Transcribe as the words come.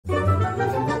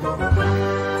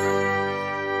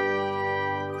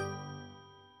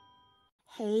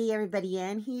Hey everybody,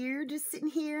 Ann here, just sitting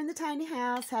here in the tiny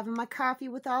house having my coffee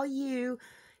with all you.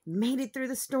 Made it through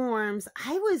the storms.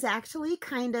 I was actually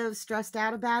kind of stressed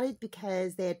out about it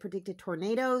because they had predicted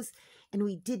tornadoes and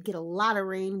we did get a lot of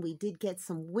rain. We did get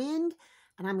some wind,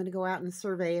 and I'm going to go out and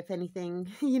survey if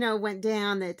anything, went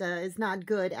down that is not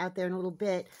good out there in a little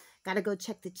bit. Got to go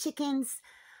check the chickens.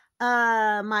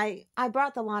 I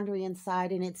brought the laundry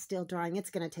inside and it's still drying.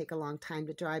 It's going to take a long time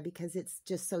to dry because it's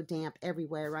just so damp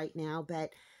everywhere right now,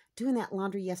 but doing that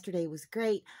laundry yesterday was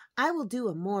great. I will do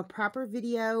a more proper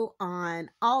video on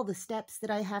all the steps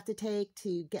that I have to take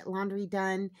to get laundry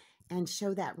done and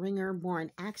show that wringer more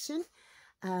in action.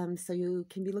 So you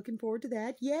can be looking forward to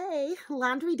that. Yay!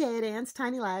 Laundry day at Ann's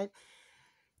Tiny Life.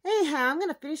 Anyhow, I'm going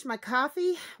to finish my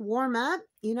coffee, warm up.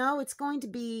 It's going to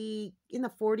be in the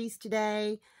 40s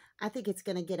today. I think it's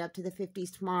going to get up to the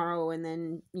 50s tomorrow, and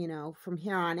then, from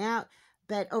here on out.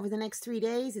 But over the next 3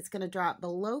 days, it's going to drop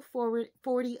below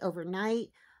 40 overnight.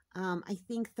 I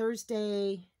think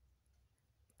Thursday,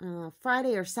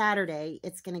 Friday or Saturday,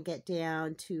 it's going to get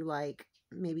down to like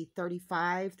maybe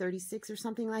 35, 36 or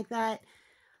something like that.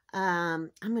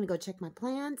 I'm going to go check my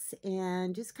plants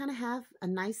and just kind of have a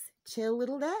nice, chill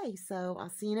little day. So I'll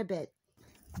see you in a bit.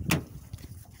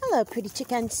 Hello, pretty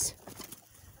chickens.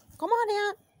 Come on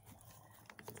out.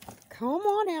 Come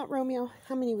on out, Romeo.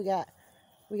 How many we got?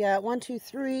 We got 1, 2,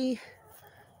 3.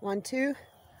 1, 2.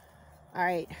 All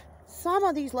right. Some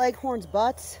of these leghorns'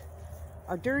 butts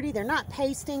are dirty. They're not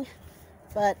pasting,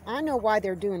 but I know why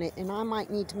they're doing it, and I might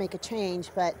need to make a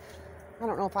change, but I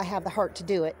don't know if I have the heart to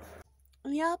do it.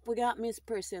 Yep, we got Miss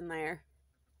Priss in there.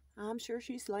 I'm sure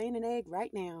she's laying an egg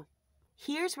right now.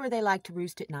 Here's where they like to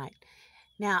roost at night.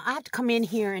 Now, I have to come in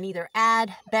here and either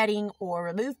add bedding or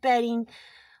remove bedding,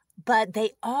 but they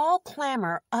all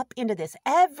clamber up into this.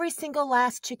 Every single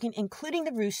last chicken, including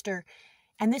the rooster,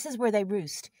 and this is where they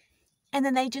roost. And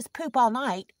then they just poop all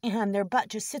night, and their butt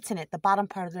just sits in it, the bottom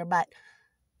part of their butt.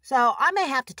 So I may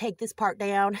have to take this part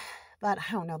down, but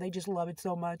I don't know, they just love it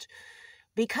so much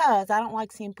because I don't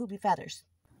like seeing poopy feathers.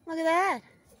 Look at that.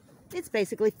 It's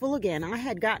basically full again. I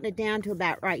had gotten it down to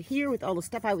about right here with all the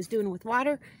stuff I was doing with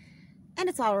water, and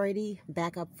it's already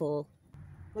back up full.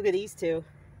 Look at these two.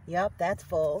 Yep, that's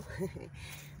full.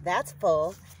 That's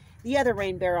full. The other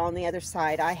rain barrel on the other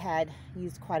side, I had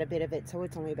used quite a bit of it, so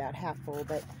it's only about half full,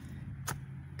 but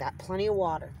got plenty of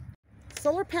water.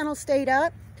 Solar panels stayed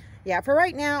up. Yeah, for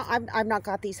right now, I've not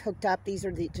got these hooked up. These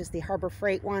are just the Harbor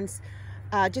Freight ones,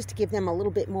 just to give them a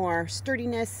little bit more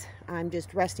sturdiness. I'm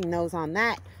just resting those on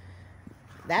that.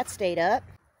 That stayed up,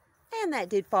 and that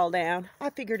did fall down.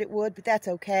 I figured it would, but that's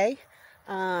okay.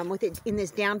 With it in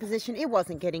this down position, it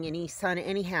wasn't getting any sun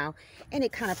anyhow, and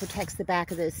it kind of protects the back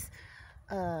of this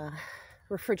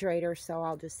refrigerator, so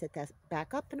I'll just set that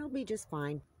back up and it'll be just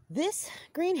fine. This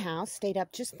greenhouse stayed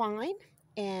up just fine,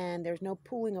 and there's no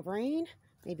pooling of rain,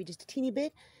 maybe just a teeny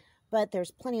bit, but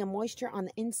there's plenty of moisture on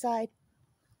the inside.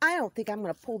 I don't think I'm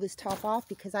going to pull this top off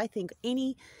because I think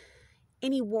any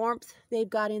warmth they've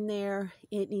got in there,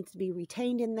 it needs to be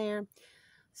retained in there.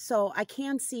 So I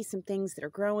can see some things that are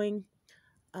growing.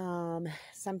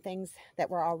 Some things that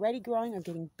were already growing are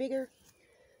getting bigger.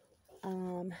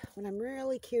 What I'm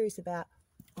really curious about,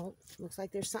 oh, looks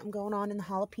like there's something going on in the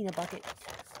jalapeno bucket.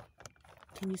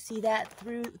 Can you see that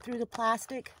through the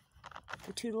plastic?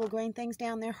 The two little green things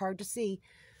down there, hard to see.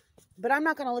 But I'm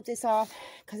not going to lift this off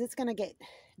because it's going to get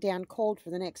down cold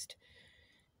for the next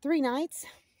 3 nights.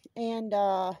 And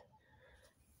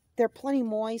they're plenty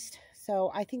moist, so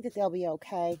I think that they'll be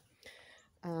okay.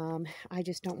 I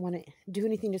just don't want to do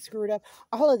anything to screw it up.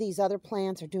 All of these other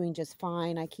plants are doing just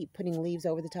fine. I keep putting leaves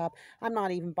over the top. I'm not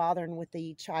even bothering with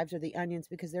the chives or the onions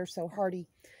because they're so hardy.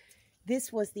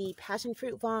 This was the passion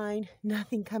fruit vine.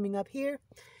 Nothing coming up here.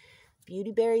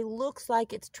 Beautyberry looks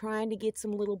like it's trying to get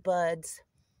some little buds,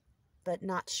 but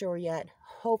not sure yet.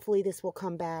 Hopefully this will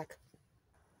come back.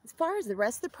 As far as the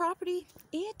rest of the property,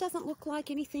 it doesn't look like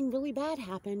anything really bad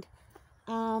happened.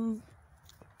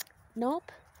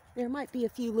 Nope. There might be a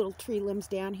few little tree limbs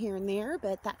down here and there,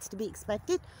 but that's to be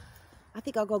expected. I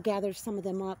think I'll go gather some of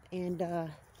them up and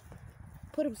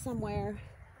put them somewhere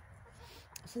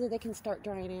so that they can start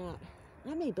drying out.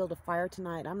 I may build a fire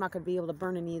tonight. I'm not going to be able to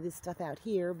burn any of this stuff out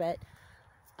here, but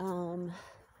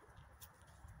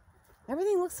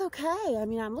everything looks okay. I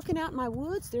mean, I'm looking out in my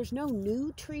woods. There's no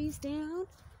new trees down,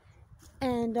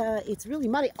 and it's really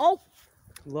muddy. Oh,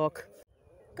 look.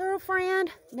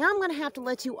 Girlfriend, now I'm going to have to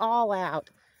let you all out.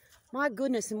 My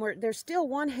goodness, and there's still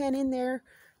one hen in there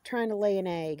trying to lay an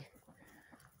egg.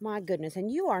 My goodness, and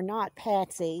you are not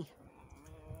Patsy.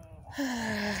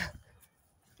 All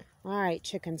right,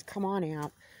 chickens, come on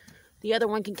out. The other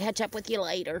one can catch up with you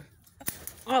later.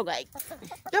 Okay.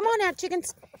 Come on out,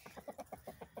 chickens.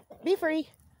 Be free,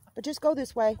 but just go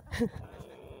this way.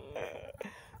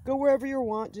 Go wherever you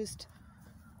want, just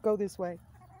go this way.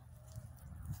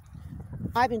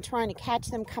 I've been trying to catch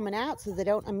them coming out so they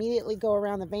don't immediately go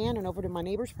around the van and over to my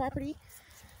neighbor's property.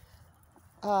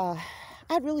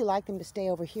 I'd really like them to stay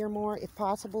over here more if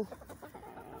possible.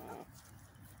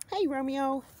 Hey,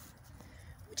 Romeo.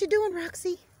 What you doing,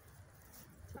 Roxy?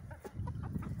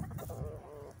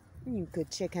 You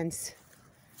good chickens.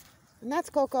 And that's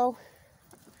Coco.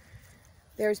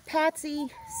 There's Patsy,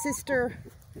 sister.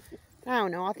 I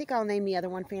don't know. I think I'll name the other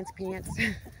one Fancy Pants.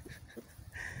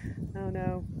 Oh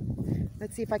no.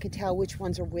 Let's see if I can tell which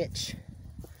ones are which.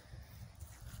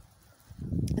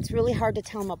 It's really hard to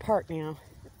tell them apart now.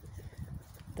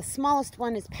 The smallest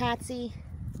one is Patsy.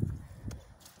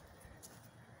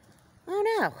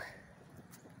 Oh no.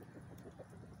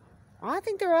 I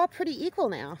think they're all pretty equal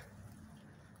now.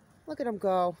 Look at them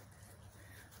go.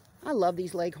 I love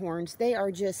these leghorns. They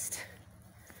are just,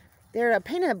 they're a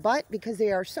pain in the butt because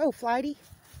they are so flighty.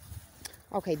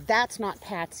 Okay, that's not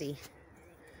Patsy.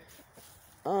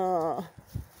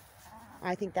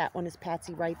 I think that one is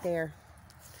Patsy right there.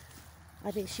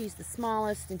 I think she's the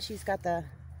smallest and she's got the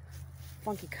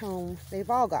funky comb. They've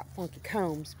all got funky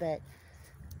combs, but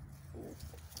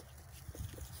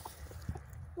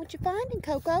what you finding,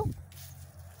 Coco?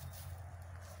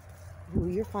 Ooh,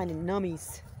 you're finding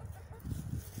nummies.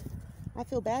 I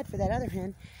feel bad for that other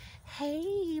hen.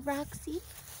 Hey, Roxy.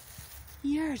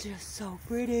 You're just so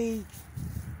pretty.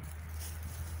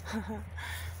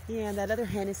 Yeah, that other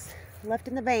hen is left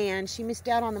in the van. She missed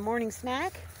out on the morning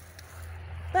snack,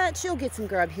 but she'll get some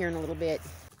grub here in a little bit.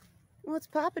 What's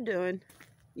Papa doing?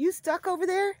 You stuck over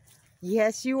there?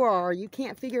 Yes, you are. You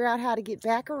can't figure out how to get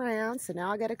back around, so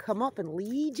now I got to come up and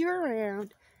lead you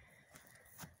around.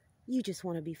 You just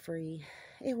want to be free.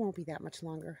 It won't be that much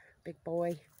longer, big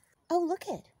boy. Oh, look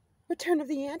it. Return of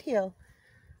the anthill.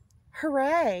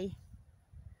 Hooray.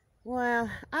 Well,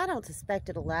 I don't suspect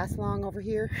it'll last long over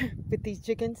here with these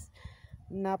chickens.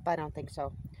 Nope, I don't think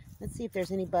so. Let's see if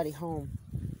there's anybody home.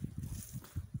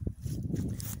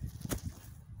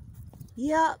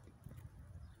 Yup.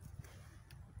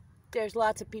 There's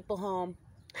lots of people home.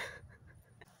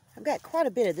 I've got quite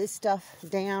a bit of this stuff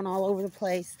down all over the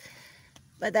place,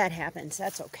 but that happens.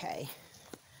 That's okay.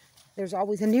 There's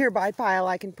always a nearby pile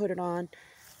I can put it on.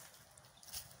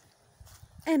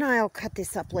 And I'll cut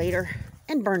this up later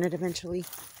and burn it eventually.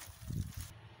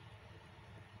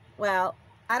 Well,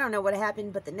 I don't know what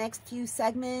happened, but the next few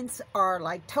segments are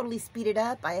like totally speeded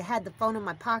up. I had the phone in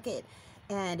my pocket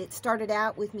and it started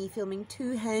out with me filming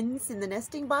 2 hens in the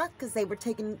nesting box because they were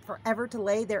taking forever to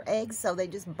lay their eggs, so they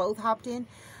just both hopped in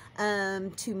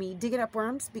to me digging up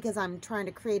worms because I'm trying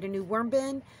to create a new worm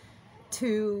bin,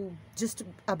 to just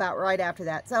about right after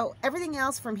that. So everything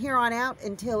else from here on out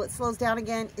until it slows down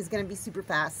again is going to be super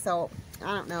fast. So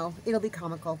I don't know, it'll be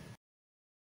comical.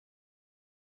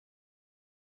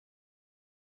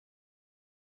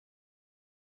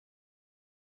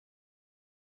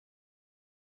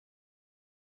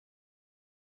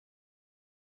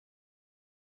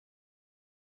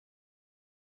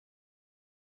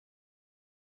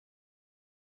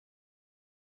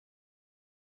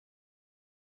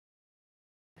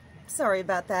 Sorry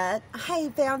about that.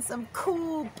 I found some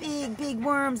cool big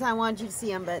worms. I wanted you to see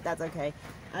them, but that's okay.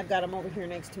 I've got them over here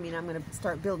next to me and I'm going to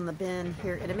start building the bin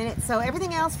here in a minute. So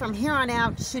everything else from here on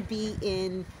out should be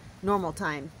in normal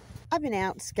time. I've been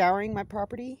out scouring my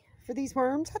property for these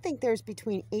worms. I think there's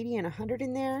between 80 and 100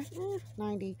 in there.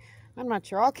 90. I'm not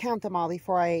sure. I'll count them all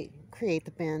before I create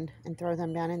the bin and throw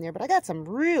them down in there. But I got some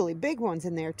really big ones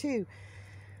in there too.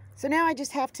 So now I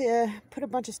just have to put a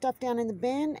bunch of stuff down in the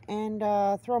bin and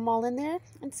throw them all in there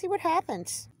and see what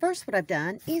happens. First, what I've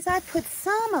done is I put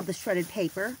some of the shredded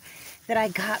paper that I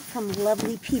got from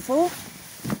lovely people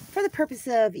for the purpose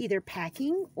of either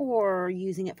packing or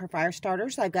using it for fire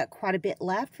starters. I've got quite a bit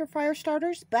left for fire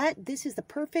starters, but this is the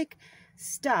perfect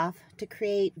stuff to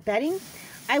create bedding.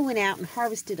 I went out and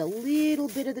harvested a little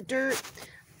bit of the dirt.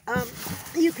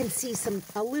 You can see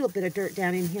a little bit of dirt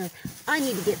down in here. I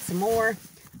need to get some more.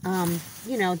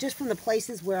 You know, just from the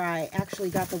places where I actually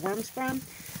got the worms from,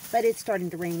 but it's starting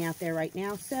to rain out there right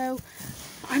now, so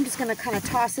I'm just going to kind of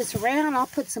toss this around. I'll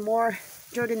put some more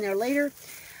dirt in there later.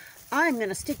 I'm going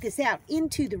to stick this out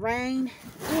into the rain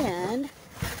and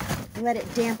let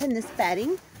it dampen this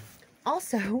bedding.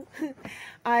 Also,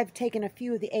 I've taken a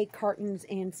few of the egg cartons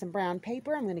and some brown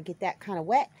paper. I'm going to get that kind of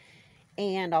wet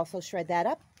and also shred that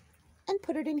up and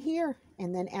put it in here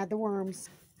and then add the worms.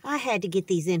 I had to get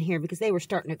these in here because they were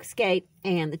starting to escape,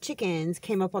 and the chickens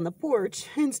came up on the porch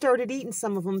and started eating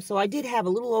some of them. So I did have a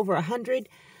little over 100.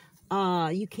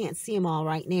 You can't see them all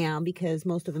right now because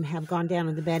most of them have gone down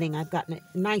in the bedding. I've gotten it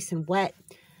nice and wet.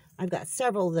 I've got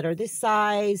several that are this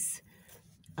size,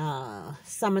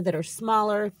 some that are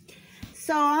smaller.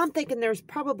 So I'm thinking there's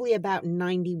probably about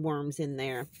 90 worms in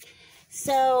there.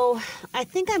 So I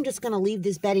think I'm just going to leave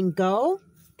this bedding go.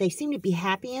 They seem to be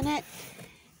happy in it.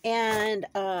 And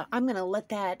I'm going to let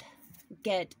that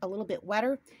get a little bit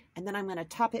wetter. And then I'm going to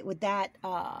top it with that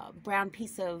brown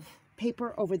piece of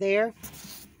paper over there.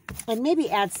 And maybe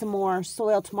add some more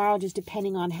soil tomorrow, just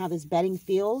depending on how this bedding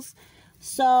feels.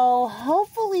 So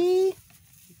hopefully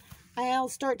I'll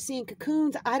start seeing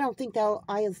cocoons. I don't think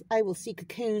I will see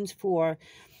cocoons for,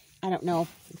 I don't know,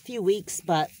 a few weeks.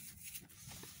 But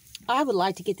I would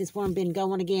like to get this worm bin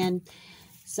going again.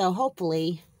 So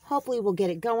hopefully we'll get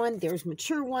it going. There's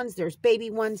mature ones. There's baby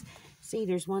ones. See,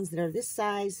 there's ones that are this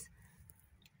size.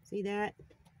 See that?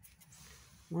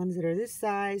 Ones that are this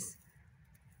size.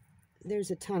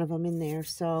 There's a ton of them in there.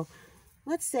 So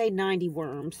let's say 90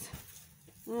 worms.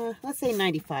 Let's say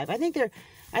 95. I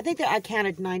think I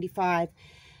counted 95.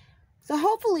 So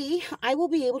hopefully I will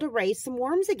be able to raise some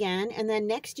worms again. And then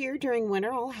next year during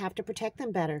winter, I'll have to protect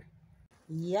them better.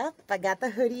 Yep, I got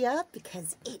the hoodie up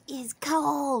because it is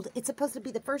cold. It's supposed to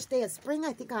be the first day of spring,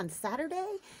 I think on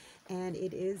Saturday. And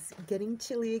it is getting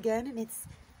chilly again and it's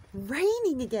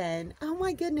raining again. Oh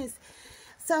my goodness.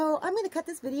 So I'm going to cut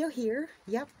this video here.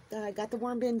 Yep, I got the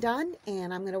worm bin done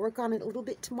and I'm going to work on it a little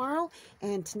bit tomorrow.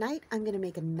 And tonight I'm going to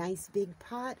make a nice big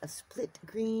pot of split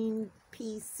green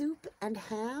pea soup and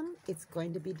ham. It's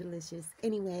going to be delicious.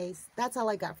 Anyways, that's all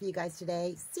I got for you guys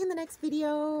today. See you in the next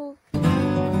video.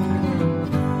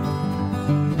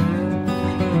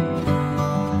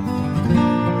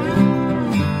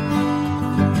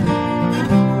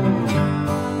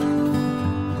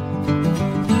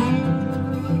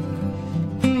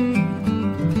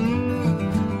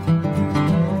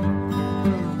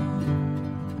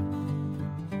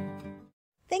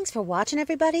 Thanks for watching,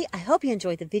 everybody. I hope you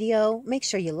enjoyed the video. Make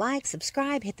sure you like,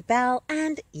 subscribe, hit the bell,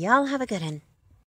 and y'all have a good one.